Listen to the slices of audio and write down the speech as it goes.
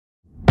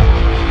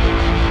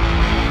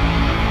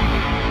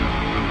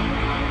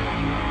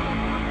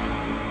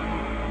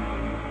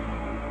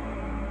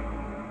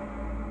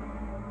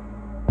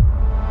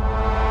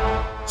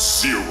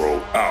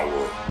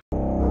hour.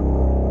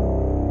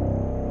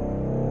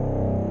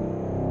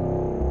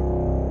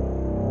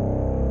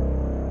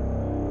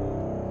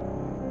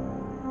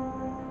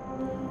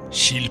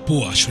 শিল্প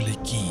আসলে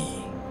কি?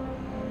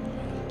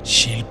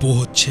 শিল্প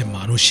হচ্ছে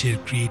মানুষের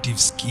ক্রিয়েটিভ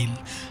স্কিল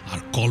আর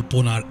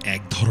কল্পনার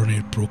এক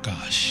ধরনের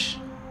প্রকাশ।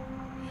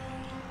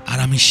 আর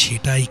আমি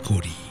সেটাই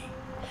করি।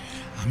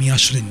 আমি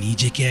আসলে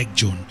নিজেকে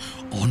একজন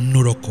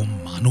অন্যরকম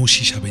মানুষ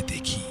হিসাবে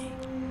দেখি।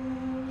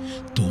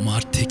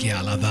 তোমার থেকে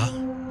আলাদা,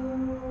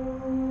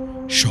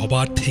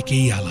 সবার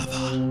থেকেই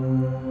আলাদা।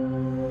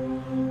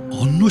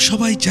 অন্য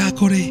সবাই যা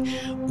করে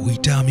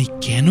ওইটা আমি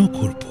কেন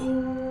করব,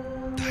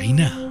 তাই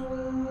না?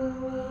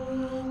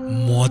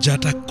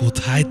 মজাটা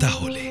কোথায়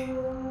তাহলে?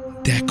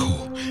 দেখো,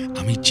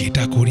 আমি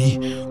যেটা করি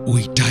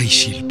ওইটাই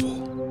শিল্প।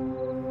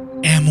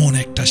 এমন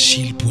একটা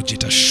শিল্প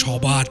যেটা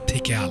সবার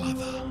থেকে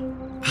আলাদা।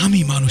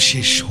 আমি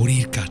মানুষের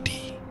শরীর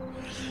কাটি,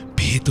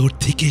 ভেতর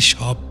থেকে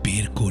সব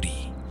বের করি,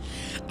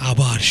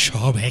 আবার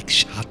সব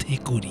একসাথে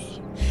করি,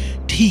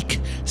 ঠিক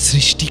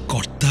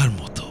সৃষ্টিকর্তার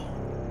মতো।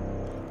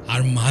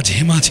 আর মাঝে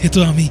মাঝে তো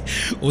আমি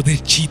ওদের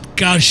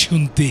চিৎকার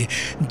শুনতে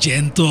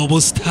জ্যান্ত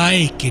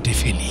অবস্থায় কেটে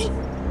ফেলি।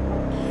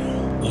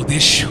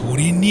 ওদের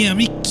শরীর নিয়ে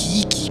আমি কি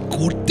কি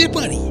করতে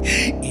পারি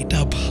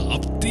এটা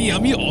ভাবতেই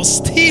আমি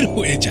অস্থির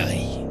হয়ে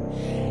যাই।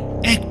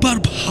 একবার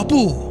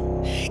ভাবো,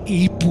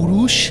 এই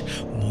পুরুষ,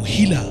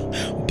 মহিলা,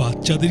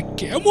 বাচ্চাদের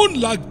কেমন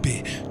লাগবে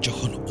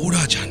যখন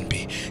ওরা জানবে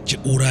যে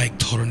ওরা এক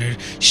ধরনের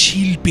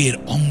শিল্পের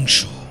অংশ।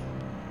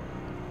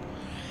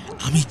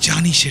 আমি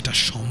জানি সেটা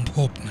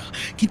সম্ভব না,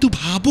 কিন্তু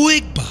ভাবো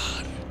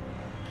একবার,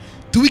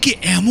 তুমি কি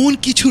এমন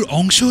কিছুর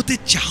অংশ হতে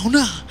চাও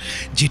না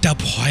যেটা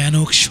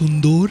ভয়ানক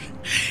সুন্দর,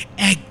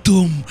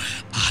 একদম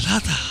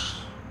আলাদা?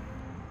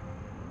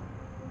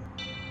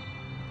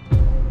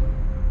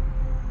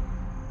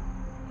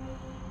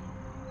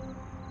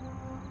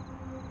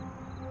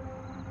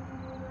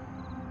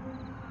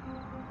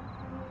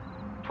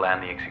 Plan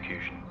the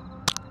execution.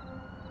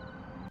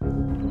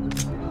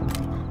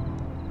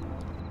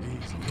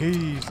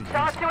 Easy.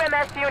 Talk to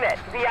MS unit.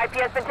 VIP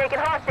has been taken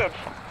hostage.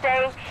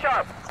 Stay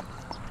sharp.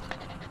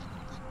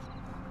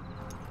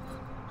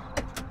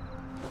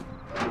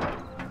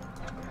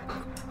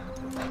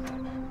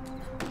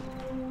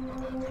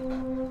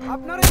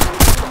 আপনারা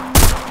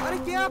আরে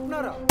কে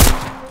আপনারা?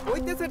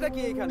 হইতেছেটা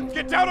কি এখানে?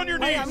 Get down on your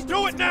knees. Do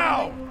it now.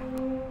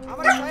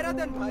 আমার ছাইরা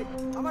দেন ভাই।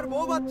 আমার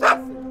বউ বাচ্চা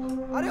আছে।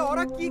 আরে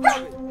ওরা কি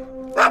খাবে?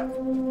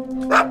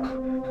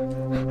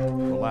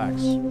 Relax.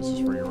 This is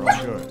for your own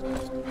good.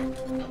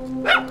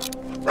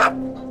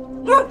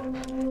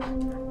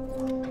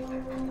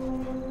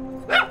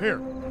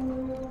 Here.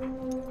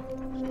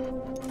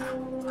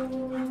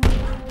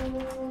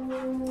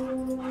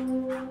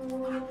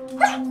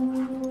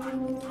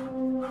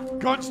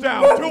 Guns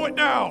down. Do it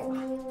now.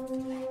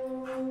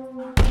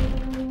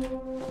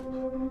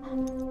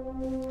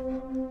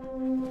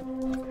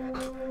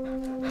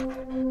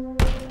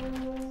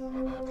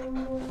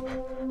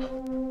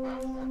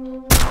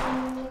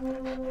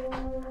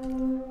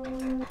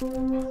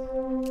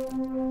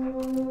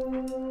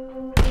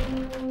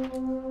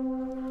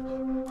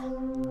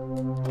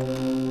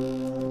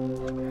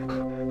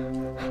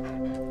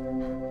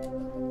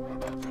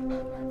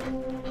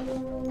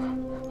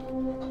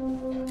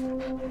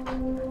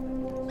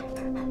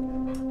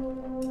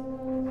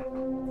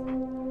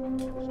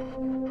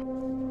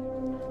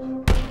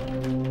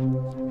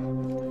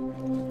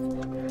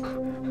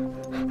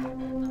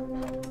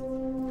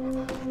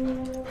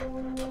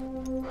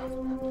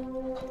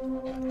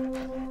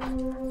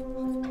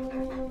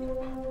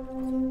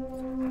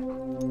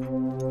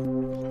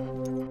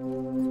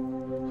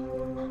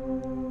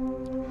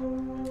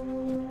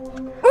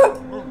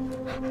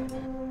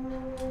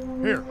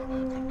 Here.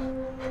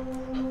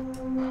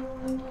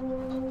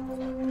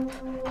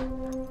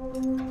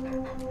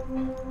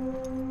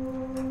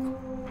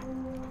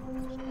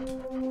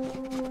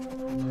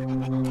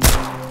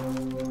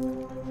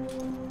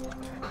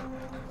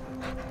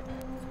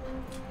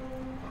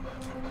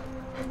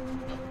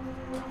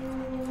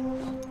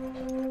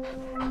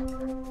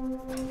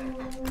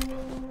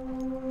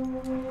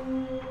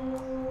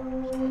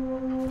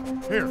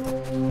 Here.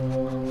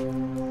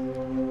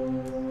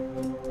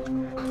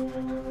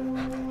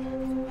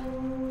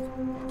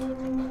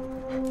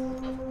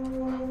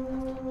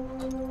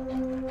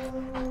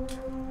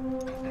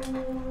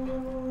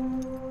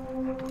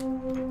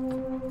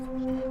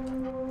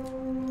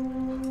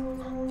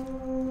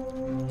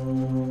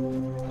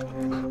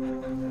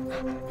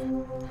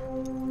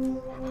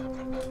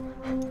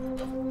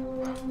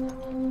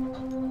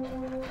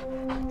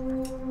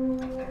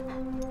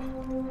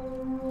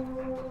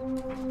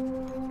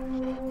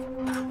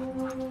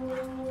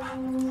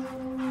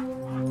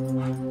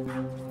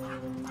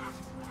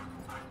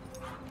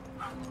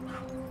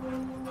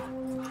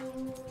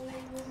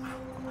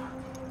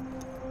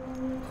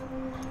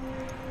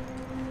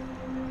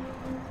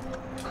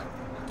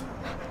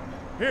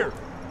 Here.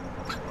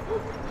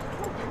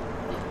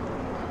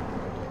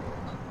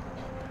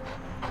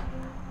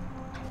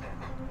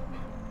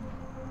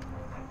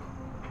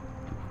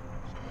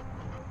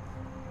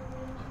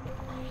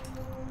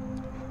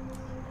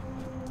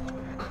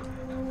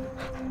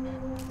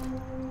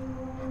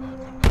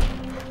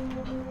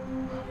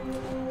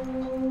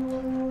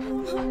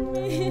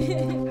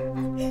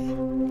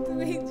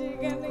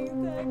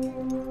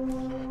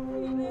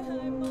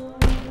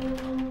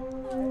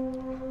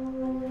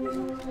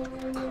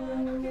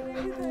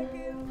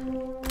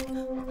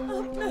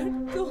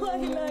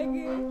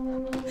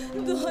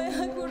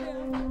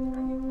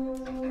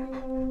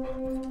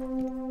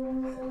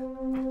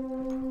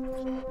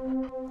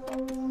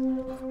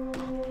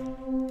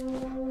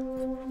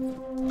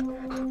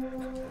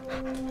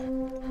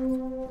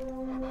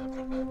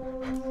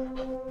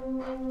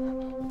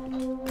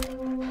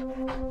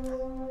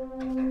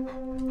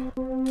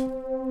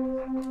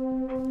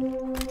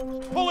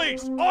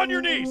 On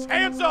your knees!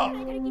 Hands up!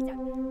 এখানে কি চান?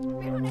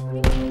 বের হন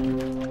এখনই।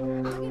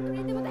 আমাকে একটু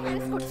রীতিমতো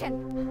হ্যারাস করছেন।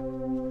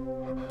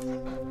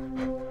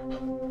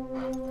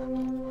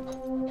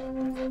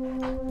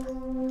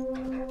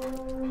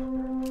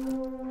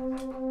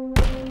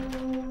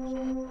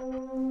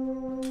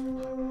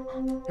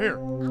 Here.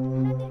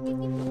 আপনাদেরকে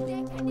কিন্তু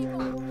দেখে নিব।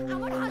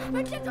 আমার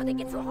হাজবেন্ডের যদি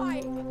কিছু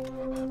হয়।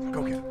 Go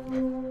get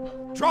him.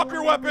 Drop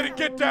your weapon and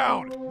get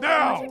down!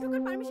 Now! বাসায়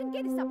ঢোকার পারমিশন কে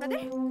দিচ্ছে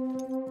আপনাদের?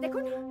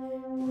 দেখুন,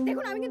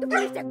 দেখুন আমি কিন্তু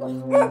পুলিশ ডাকবো।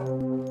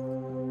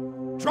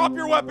 Drop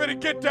your weapon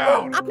and get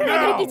down! আপনারা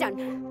এখানে কি Now! চান?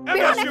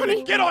 বের হন MS এখনই।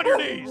 unit, get on your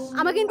knees!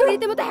 আমাকে কিন্তু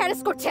রীতিমতো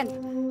হ্যারাস করছেন।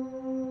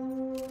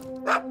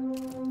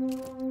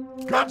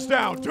 Guns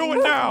down! Do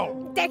it now!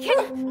 দেখেন,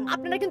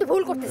 আপনারা কিন্তু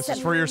ভুল করতেছেন।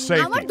 This is for your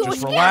safety. আমার দোষ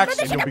Just কি? relax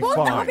আপনাদের and you'll সেটা be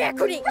বলতে fine. হবে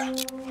এখনই।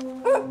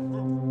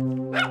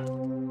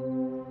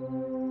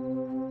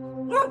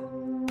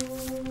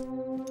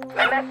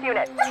 MS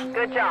unit,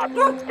 good job.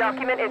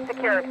 Document is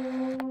secured.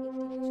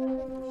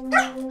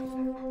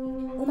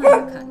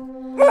 Umaira খান,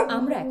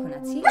 আমরা এখন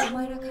আছি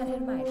উমায়রা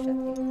খানের মায়ের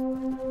সাথে।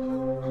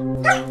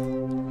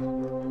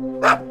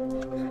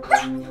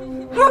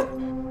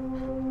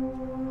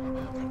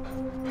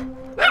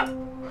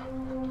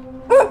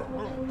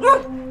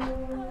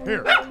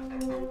 Here.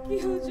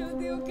 কেউ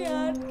যদি ওকে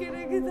আটকে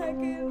রেখে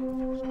থাকেন,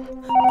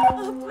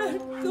 আপনার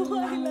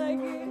দোহাই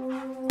লাগে,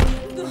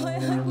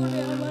 দয়া করে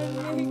আমার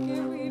মেয়েকে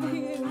ফিরিয়ে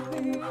দিন।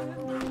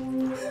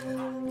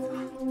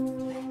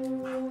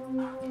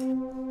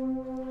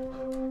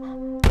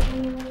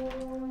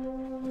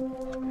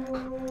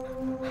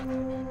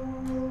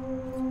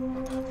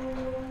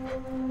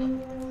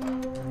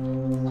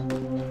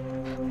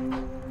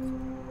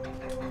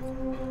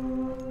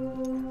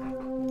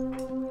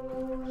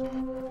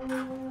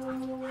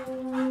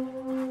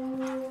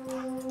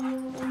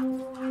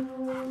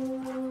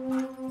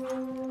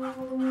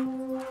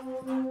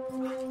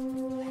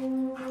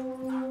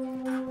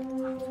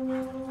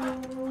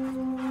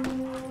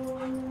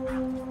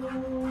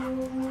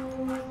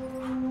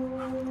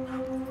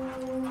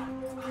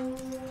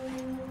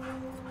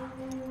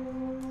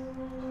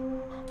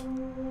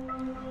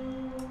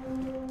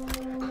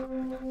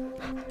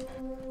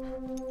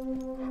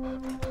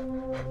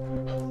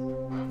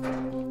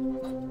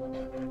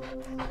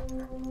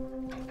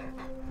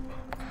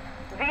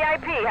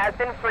 VIP has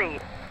been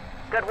freed.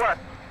 Good work.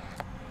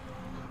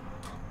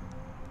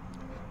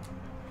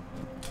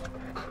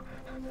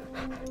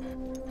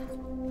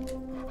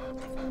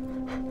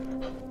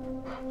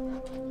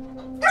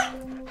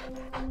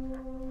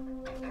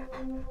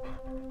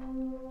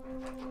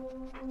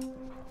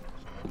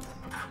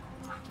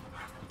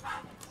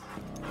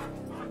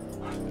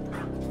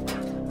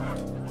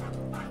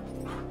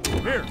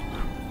 Here.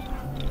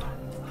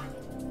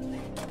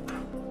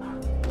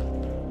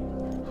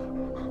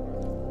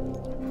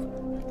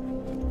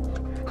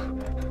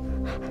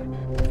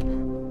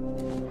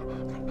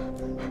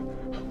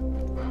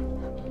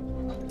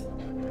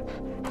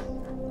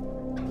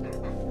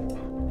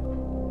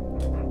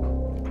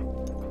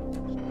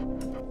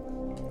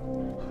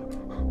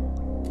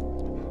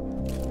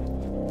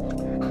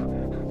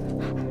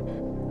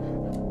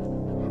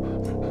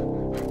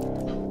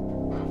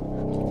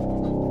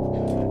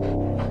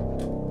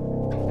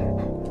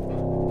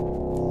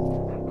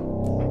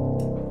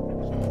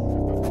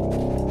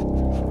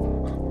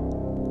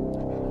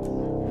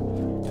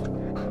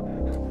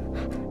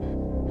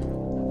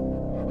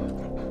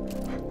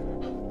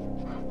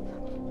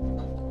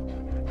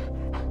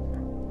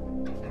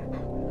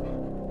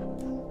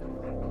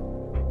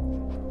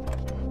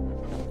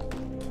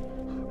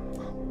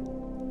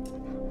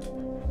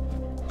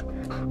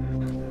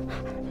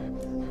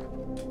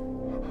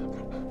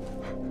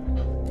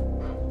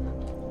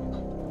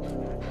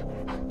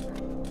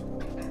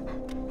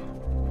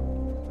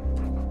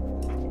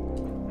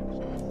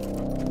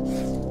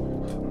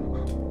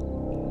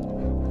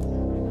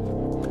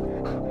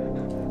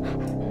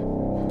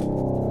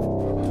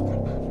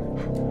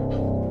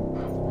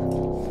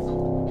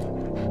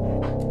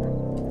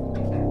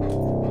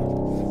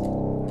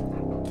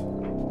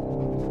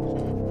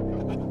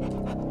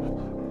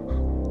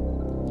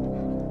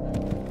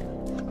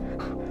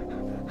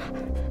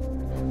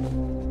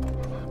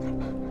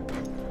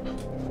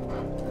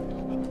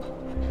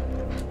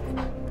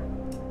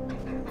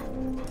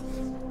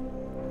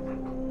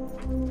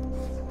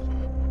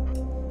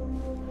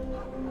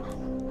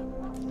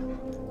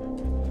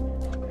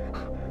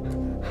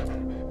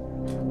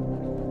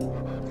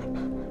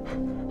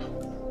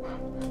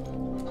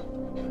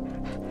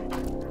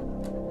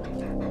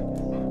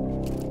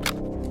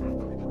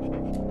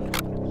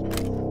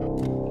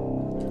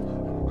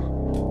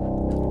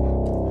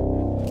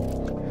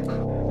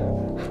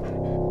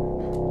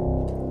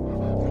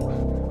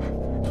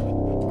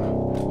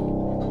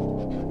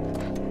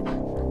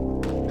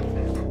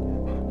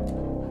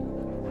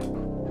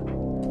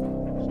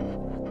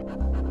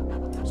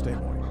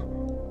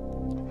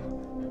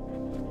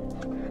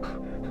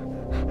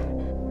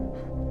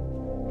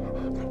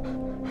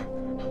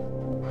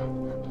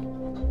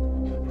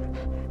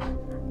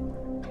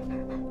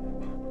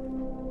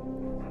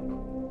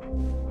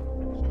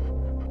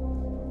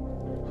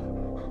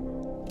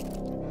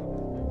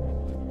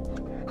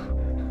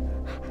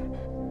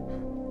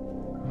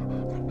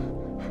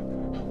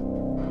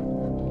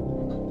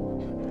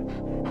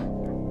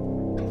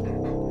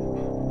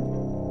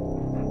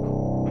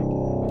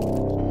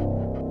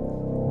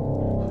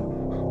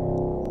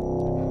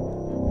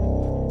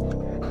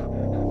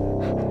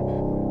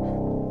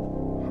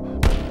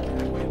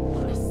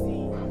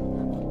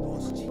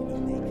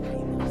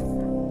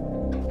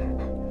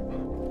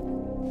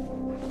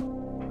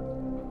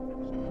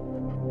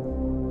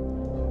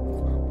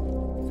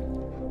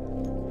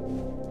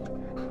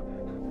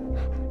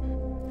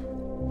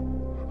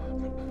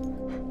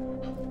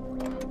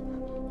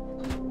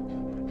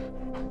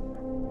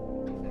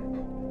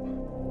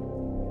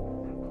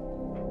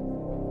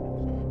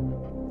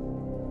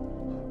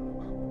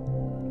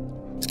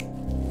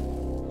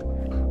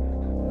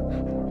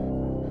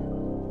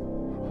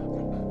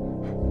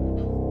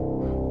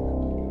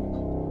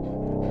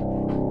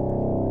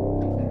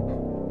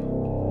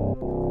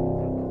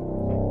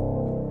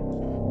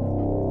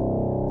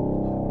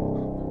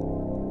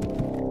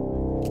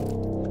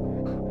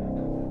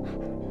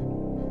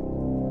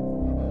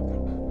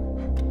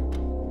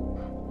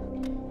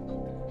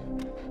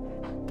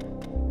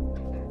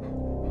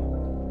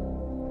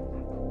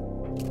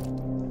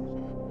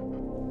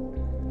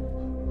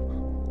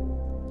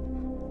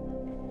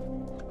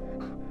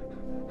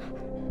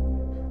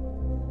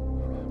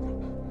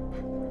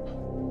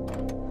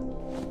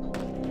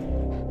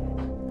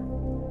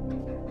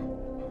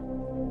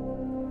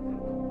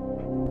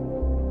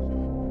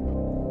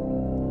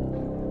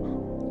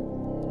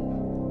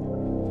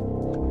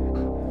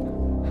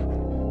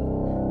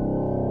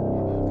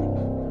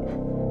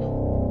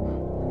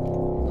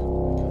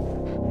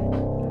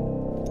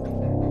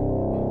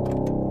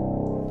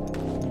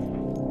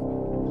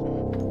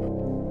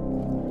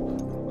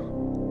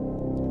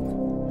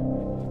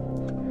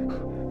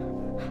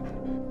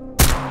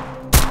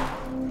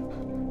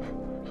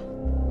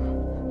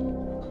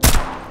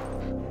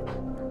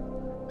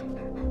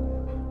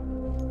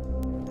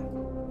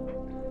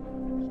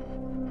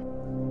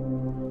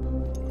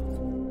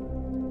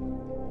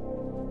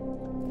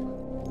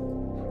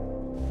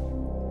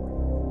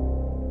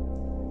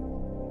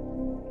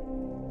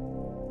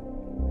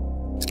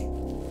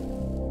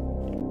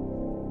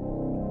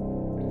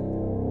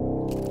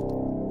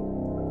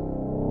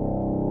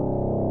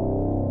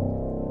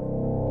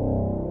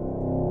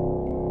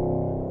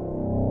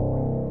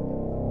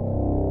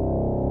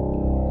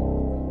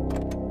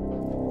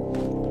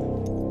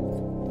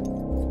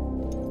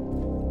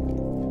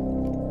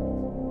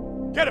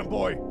 Get him,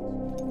 boy!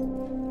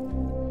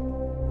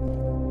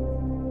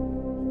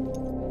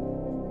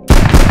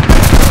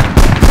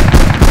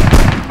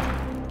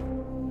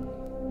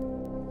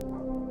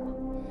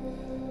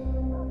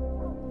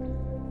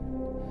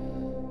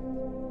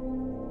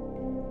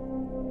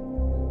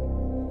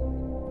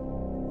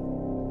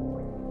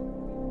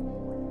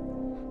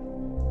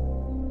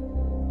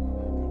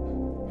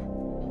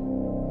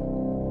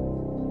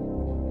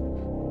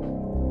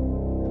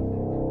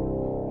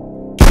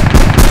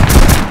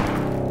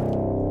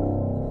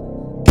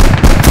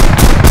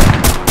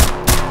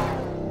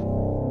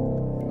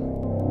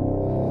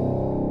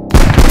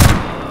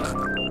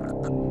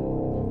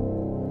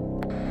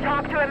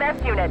 Talk to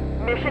MS unit.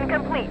 Mission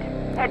complete.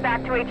 Head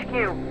back to HQ.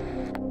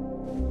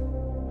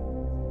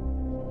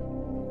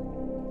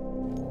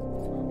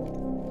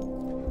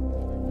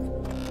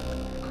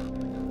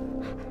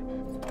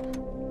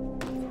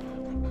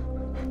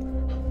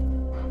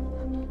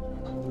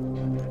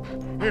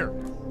 Here.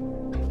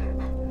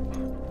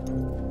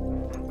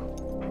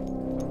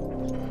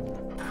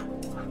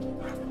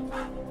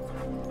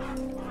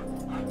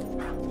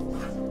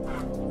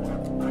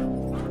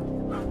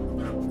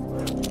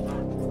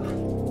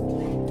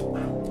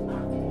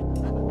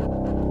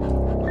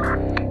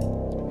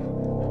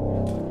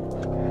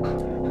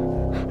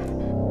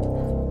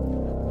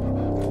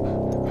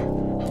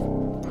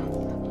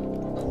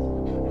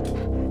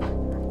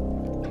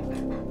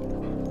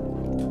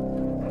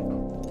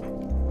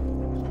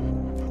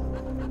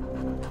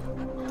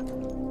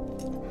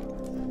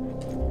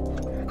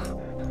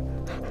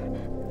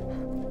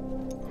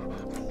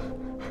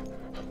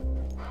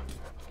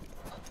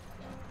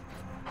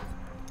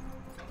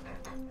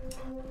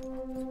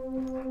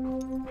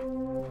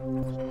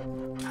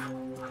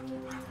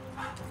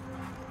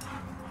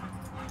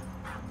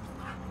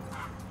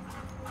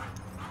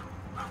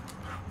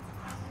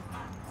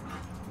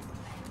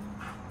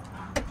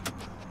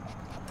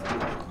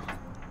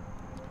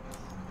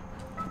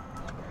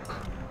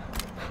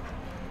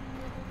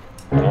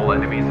 All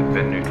enemies have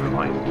been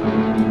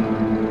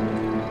neutralized.